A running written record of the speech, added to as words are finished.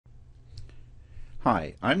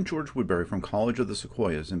Hi, I'm George Woodbury from College of the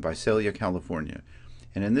Sequoias in Visalia, California,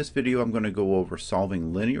 and in this video I'm going to go over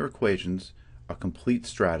solving linear equations, a complete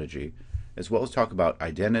strategy, as well as talk about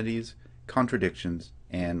identities, contradictions,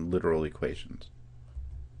 and literal equations.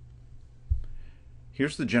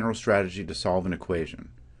 Here's the general strategy to solve an equation.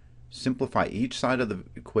 Simplify each side of the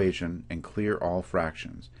equation and clear all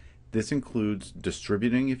fractions. This includes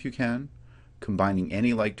distributing if you can, combining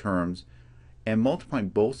any like terms, and multiplying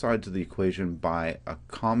both sides of the equation by a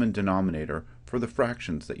common denominator for the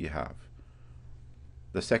fractions that you have.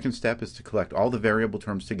 The second step is to collect all the variable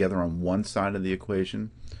terms together on one side of the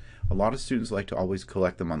equation. A lot of students like to always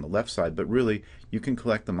collect them on the left side, but really you can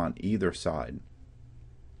collect them on either side.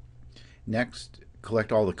 Next,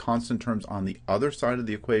 collect all the constant terms on the other side of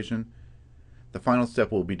the equation. The final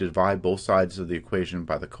step will be to divide both sides of the equation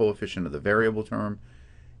by the coefficient of the variable term,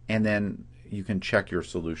 and then you can check your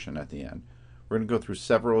solution at the end. We're going to go through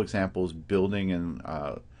several examples building in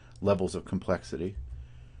levels of complexity.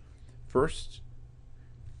 First,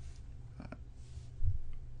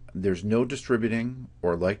 there's no distributing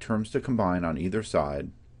or like terms to combine on either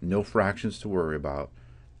side, no fractions to worry about,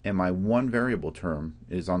 and my one variable term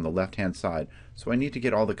is on the left-hand side, so I need to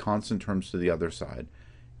get all the constant terms to the other side.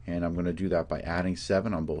 And I'm going to do that by adding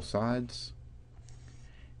 7 on both sides,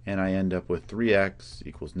 and I end up with 3x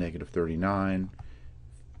equals negative 39.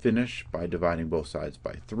 Finish by dividing both sides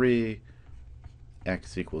by 3.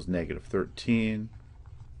 X equals negative 13.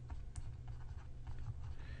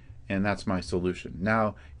 And that's my solution.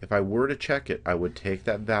 Now, if I were to check it, I would take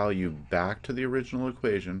that value back to the original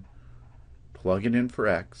equation, plug it in for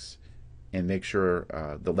x, and make sure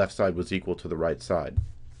the left side was equal to the right side.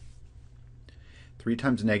 3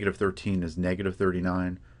 times negative 13 is negative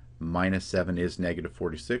 39. Minus 7 is negative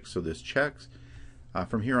 46, so this checks.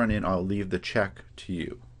 From here on in, I'll leave the check to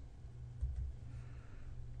you.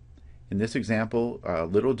 In this example, a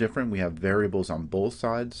little different. We have variables on both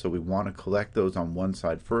sides, so we want to collect those on one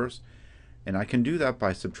side first. And I can do that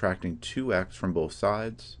by subtracting 2x from both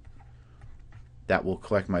sides. That will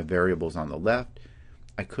collect my variables on the left.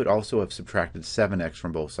 I could also have subtracted 7x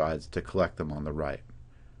from both sides to collect them on the right.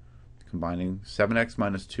 Combining 7x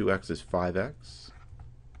minus 2x is 5x.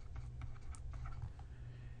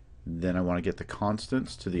 Then I want to get the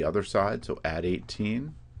constants to the other side, so add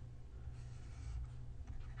 18.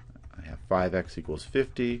 I have 5x equals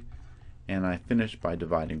 50, and I finish by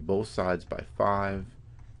dividing both sides by 5,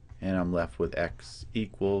 and I'm left with x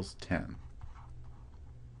equals 10.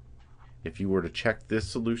 If you were to check this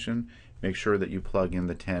solution, make sure that you plug in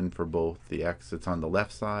the 10 for both the x that's on the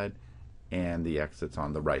left side and the x that's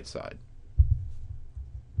on the right side.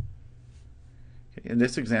 Okay, in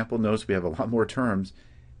this example, notice we have a lot more terms.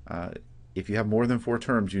 If you have more than 4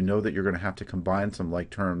 terms, you know that you're going to have to combine some like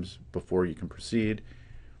terms before you can proceed.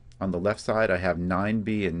 On the left side, I have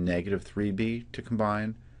 9b and negative 3b to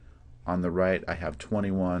combine. On the right, I have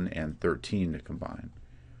 21 and 13 to combine.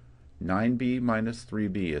 9b minus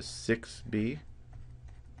 3b is 6b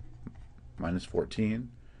minus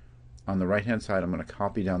 14. On the right-hand side, I'm going to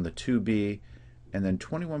copy down the 2b, and then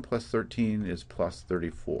 21 plus 13 is plus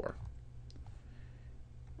 34.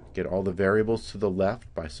 Get all the variables to the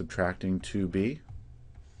left by subtracting 2b.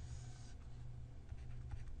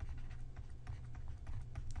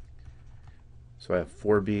 So I have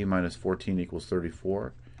 4b minus 14 equals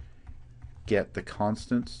 34. Get the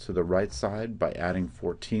constants to the right side by adding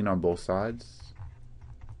 14 on both sides.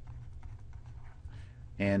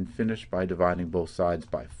 And finish by dividing both sides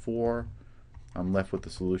by 4. I'm left with the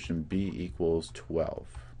solution b equals 12.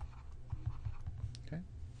 Okay.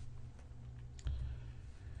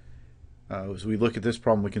 As we look at this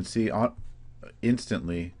problem, we can see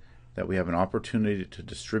instantly that we have an opportunity to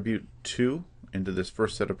distribute 2 into this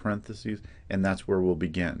first set of parentheses, and that's where we'll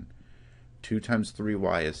begin. 2 times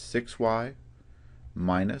 3y is 6y,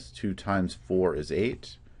 minus 2 times 4 is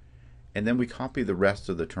 8, and then we copy the rest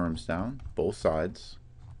of the terms down, both sides.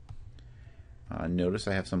 Notice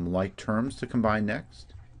I have some like terms to combine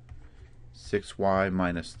next. 6y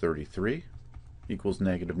minus 33 equals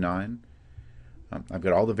negative 9. I've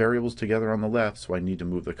got all the variables together on the left, so I need to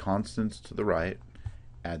move the constants to the right,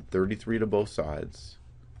 add 33 to both sides.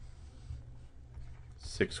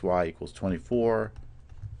 6y equals 24.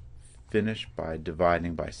 Finish by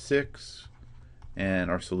dividing by 6, and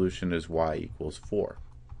our solution is y equals 4.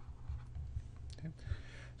 Okay.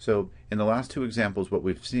 So in the last 2 examples, what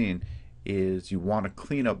we've seen is you want to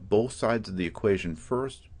clean up both sides of the equation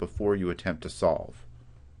first before you attempt to solve.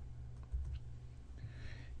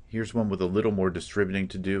 Here's one with a little more distributing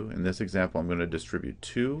to do. In this example, I'm going to distribute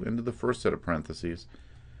 2 into the first set of parentheses.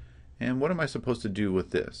 And what am I supposed to do with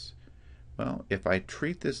this? Well, if I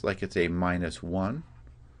treat this like it's a minus 1,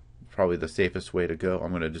 probably the safest way to go, I'm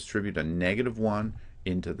going to distribute a negative 1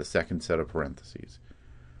 into the second set of parentheses.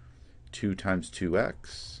 2 times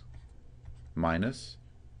 2x minus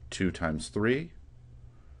 2 times 3.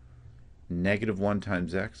 Negative 1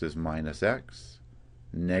 times x is minus x.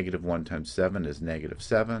 Negative 1 times 7 is negative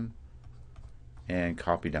 7. And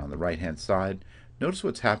copy down the right-hand side. Notice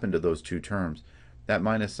what's happened to those two terms. That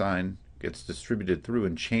minus sign gets distributed through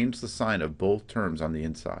and change the sign of both terms on the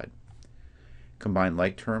inside. Combine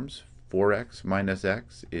like terms. 4x minus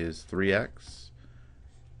x is 3x.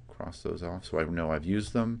 Cross those off so I know I've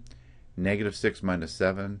used them. Negative 6 minus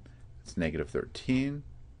 7, it's negative 13.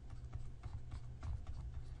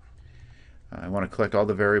 I want to collect all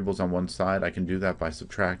the variables on one side. I can do that by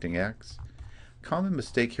subtracting x. Common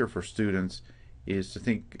mistake here for students is to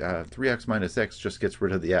think 3x minus x just gets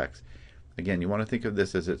rid of the x. Again, you want to think of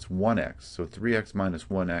this as it's 1x. So 3x minus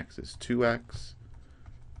 1x is 2x.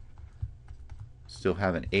 Still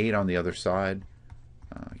have an 8 on the other side.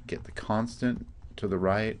 Get the constant to the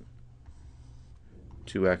right.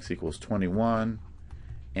 2x equals 21.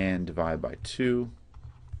 And divide by 2.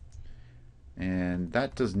 And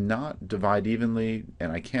that does not divide evenly,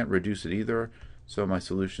 and I can't reduce it either. So my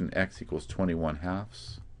solution, x equals 21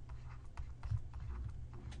 halves.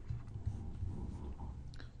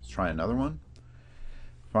 Let's try another one.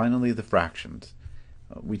 Finally, the fractions.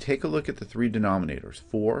 We take a look at the three denominators,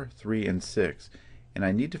 4, 3, and 6, and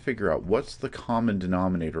I need to figure out what's the common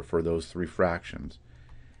denominator for those three fractions.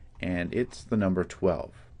 And it's the number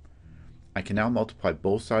 12. I can now multiply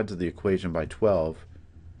both sides of the equation by 12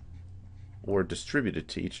 or distribute it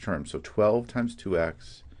to each term. So 12 times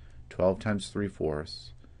 2x, 12 times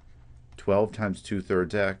 3/4, 12 times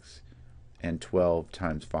 2/3 x, and 12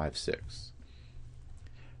 times 5/6.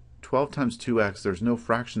 12 times 2x, there's no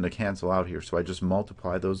fraction to cancel out here, so I just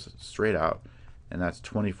multiply those straight out, and that's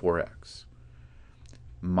 24x.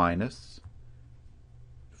 Minus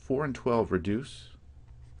 4 and 12 reduce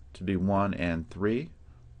to be 1 and 3.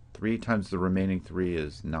 3 times the remaining 3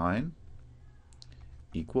 is 9,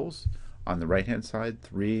 equals, on the right hand side,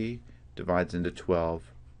 3 divides into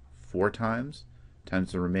 12 4 times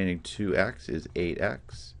the remaining 2x is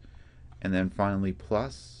 8x, and then finally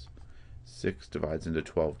plus 6 divides into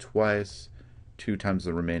 12 twice, 2 times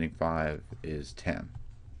the remaining 5 is 10.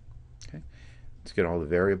 Okay, let's get all the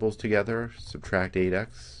variables together. Subtract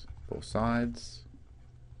 8x both sides.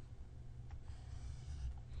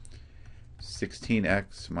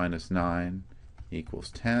 16x minus 9 equals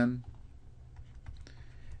 10.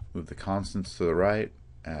 Move the constants to the right,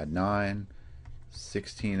 add 9.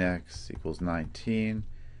 16x equals 19.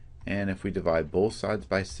 And if we divide both sides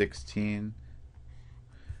by 16,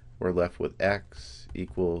 we're left with x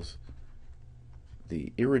equals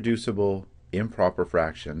the irreducible improper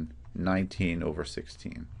fraction 19 over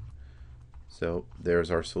 16. So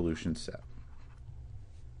there's our solution set.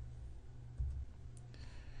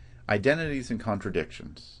 Identities and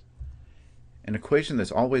contradictions. An equation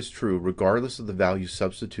that's always true regardless of the value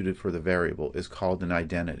substituted for the variable is called an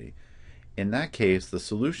identity. In that case, the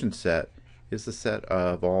solution set is the set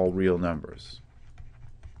of all real numbers.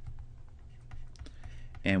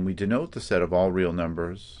 And we denote the set of all real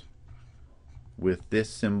numbers with this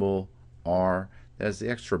symbol R that has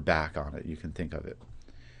the extra back on it. You can think of it.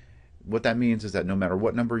 What that means is that no matter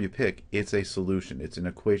what number you pick, it's a solution. It's an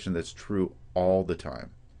equation that's true all the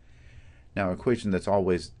time. Now, an equation that's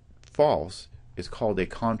always false is called a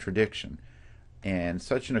contradiction. And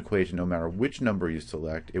such an equation, no matter which number you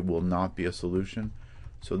select, it will not be a solution.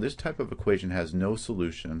 So this type of equation has no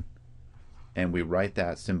solution, and we write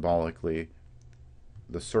that symbolically,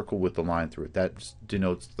 the circle with the line through it. That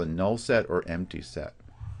denotes the null set or empty set.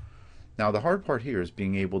 Now, the hard part here is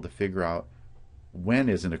being able to figure out when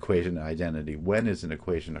is an equation an identity, when is an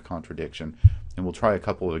equation a contradiction, and we'll try a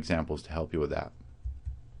couple of examples to help you with that.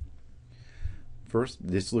 First,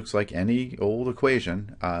 this looks like any old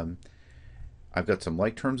equation. I've got some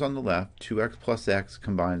like terms on the left. 2x plus x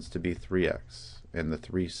combines to be 3x, and the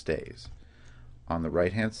 3 stays. On the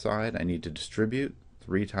right hand side, I need to distribute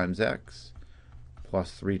 3 times x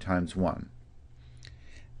plus 3 times 1.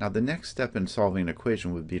 Now the next step in solving an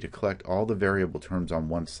equation would be to collect all the variable terms on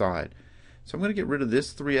one side. So I'm going to get rid of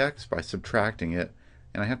this 3x by subtracting it,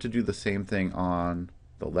 and I have to do the same thing on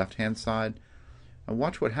the left hand side. And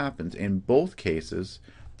watch what happens. In both cases,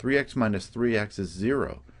 3x minus 3x is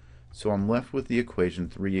 0. So I'm left with the equation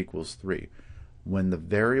 3 equals 3. When the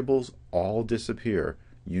variables all disappear,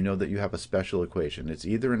 you know that you have a special equation. It's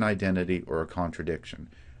either an identity or a contradiction.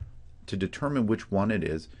 To determine which one it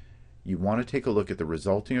is, you want to take a look at the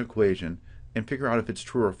resulting equation and figure out if it's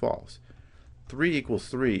true or false. 3 equals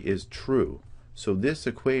 3 is true. So this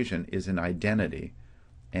equation is an identity,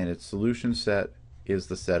 and its solution set is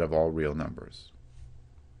the set of all real numbers.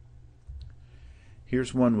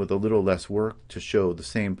 Here's one with a little less work to show the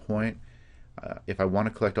same point. If I want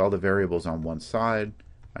to collect all the variables on one side,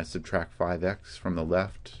 I subtract 5x from the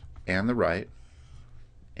left and the right,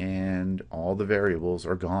 and all the variables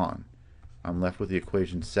are gone. I'm left with the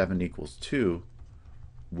equation 7 equals 2,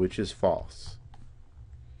 which is false.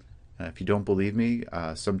 If you don't believe me,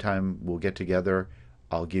 sometime we'll get together.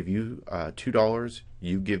 I'll give you $2,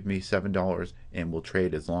 you give me $7, and we'll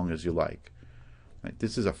trade as long as you like. Right?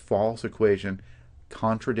 This is a false equation,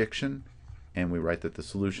 contradiction, and we write that the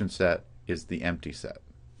solution set is the empty set.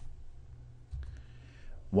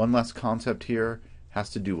 One last concept here has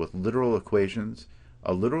to do with literal equations.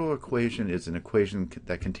 A literal equation is an equation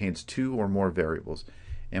that contains two or more variables,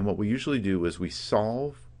 and what we usually do is we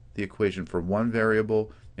solve the equation for one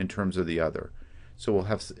variable in terms of the other. So we'll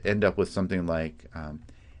end up with something like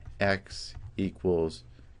x equals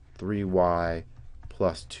 3y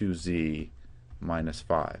plus 2z minus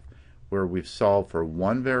 5, where we've solved for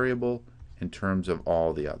one variable in terms of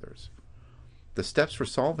all the others. The steps for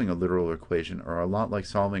solving a literal equation are a lot like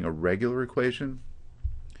solving a regular equation.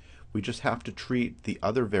 We just have to treat the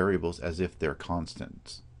other variables as if they're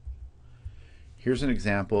constants. Here's an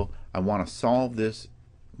example. I want to solve this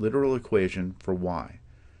literal equation for y.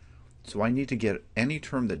 So I need to get any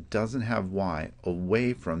term that doesn't have y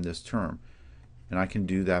away from this term, and I can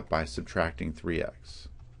do that by subtracting 3x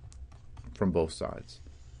from both sides.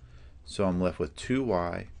 So I'm left with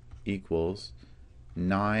 2y equals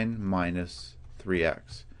 9 minus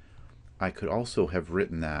 3x. I could also have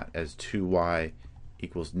written that as 2y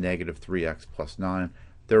equals negative 3x plus 9.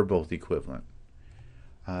 They're both equivalent.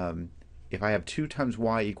 If I have 2 times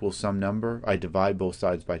y equals some number, I divide both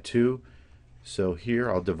sides by 2. So here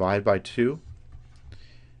I'll divide by 2.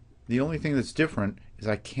 The only thing that's different is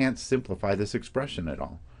I can't simplify this expression at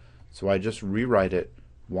all. So I just rewrite it,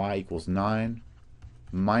 y equals 9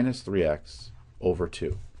 minus 3x over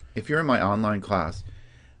 2. If you're in my online class,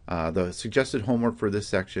 the suggested homework for this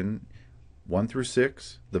section, 1 through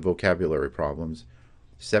 6, the vocabulary problems,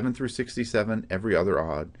 7 through 67, every other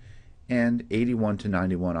odd, and 81 to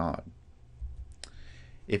 91 odd.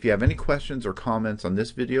 If you have any questions or comments on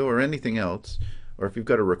this video or anything else, or if you've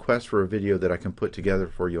got a request for a video that I can put together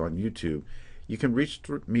for you on YouTube, you can reach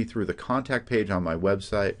me through the contact page on my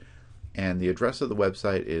website, and the address of the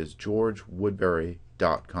website is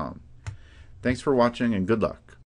georgewoodbury.com. Thanks for watching and good luck.